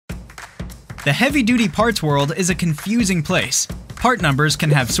The heavy-duty parts world is a confusing place. Part numbers can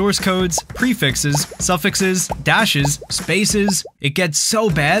have source codes, prefixes, suffixes, dashes, spaces. It gets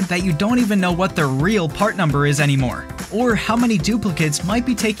so bad that you don't even know what the real part number is anymore, or how many duplicates might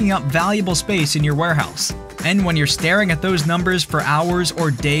be taking up valuable space in your warehouse. And when you're staring at those numbers for hours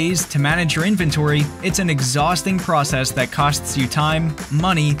or days to manage your inventory, it's an exhausting process that costs you time,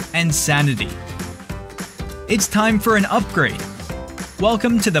 money, and sanity. It's time for an upgrade.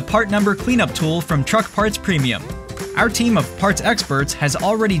 Welcome to the part number cleanup tool from Truck Parts Premium. Our team of parts experts has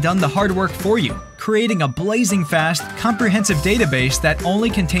already done the hard work for you, creating a blazing fast, comprehensive database that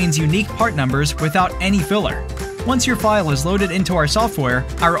only contains unique part numbers without any filler. Once your file is loaded into our software,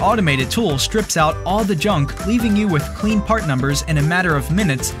 our automated tool strips out all the junk, leaving you with clean part numbers in a matter of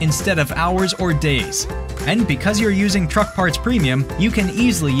minutes instead of hours or days. And because you're using Truck Parts Premium, you can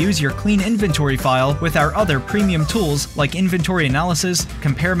easily use your clean inventory file with our other premium tools like inventory analysis,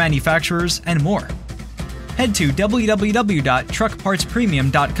 compare manufacturers, and more. Head to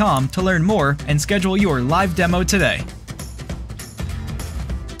www.truckpartspremium.com to learn more and schedule your live demo today.